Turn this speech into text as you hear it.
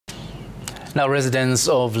Now, residents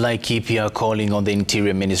of Laikipia are calling on the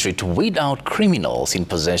Interior Ministry to weed out criminals in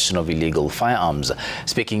possession of illegal firearms.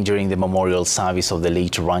 Speaking during the memorial service of the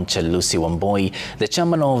late rancher Lucy Wambui, the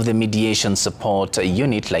chairman of the Mediation Support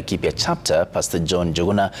Unit Laikipia chapter, Pastor John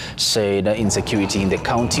Njuguna, said insecurity in the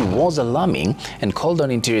county was alarming and called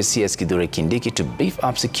on Interior CS Kithure Kindiki to beef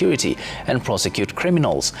up security and prosecute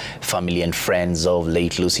criminals. Family and friends of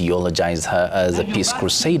late Lucy eulogized her as a peace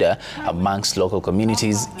crusader amongst local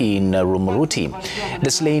communities in Rumuruti. The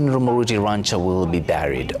slain Rumuruti rancher will be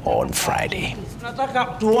buried on Friday.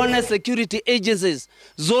 Nataka tuone security agencies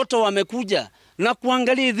zote wamekuja na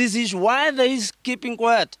kuangalia this issue. Why they is keeping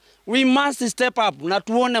quiet? We must step up na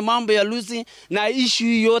tuone mambo ya Lucy na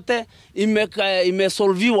issue yote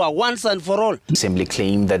imesolviwa once and for all. Assembly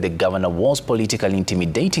claimed that the governor was politically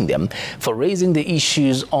intimidating them for raising the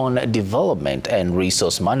issues on development and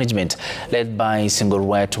resource management. Led by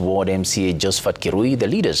Singorwet Ward MCA Josephat Kirui, the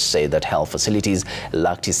leaders say that health facilities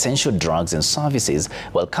lacked essential drugs and services,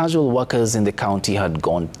 while casual workers in the county had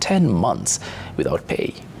gone 10 months without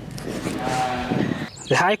pay.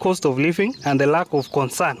 The high cost of living and the lack of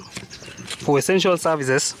concern for essential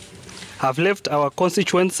services have left our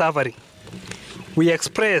constituents suffering. We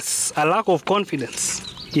express a lack of confidence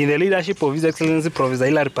in the leadership of His Excellency Professor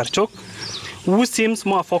Hillary Barchok, who seems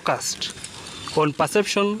more focused on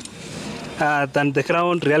perception than the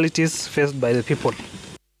ground realities faced by the people.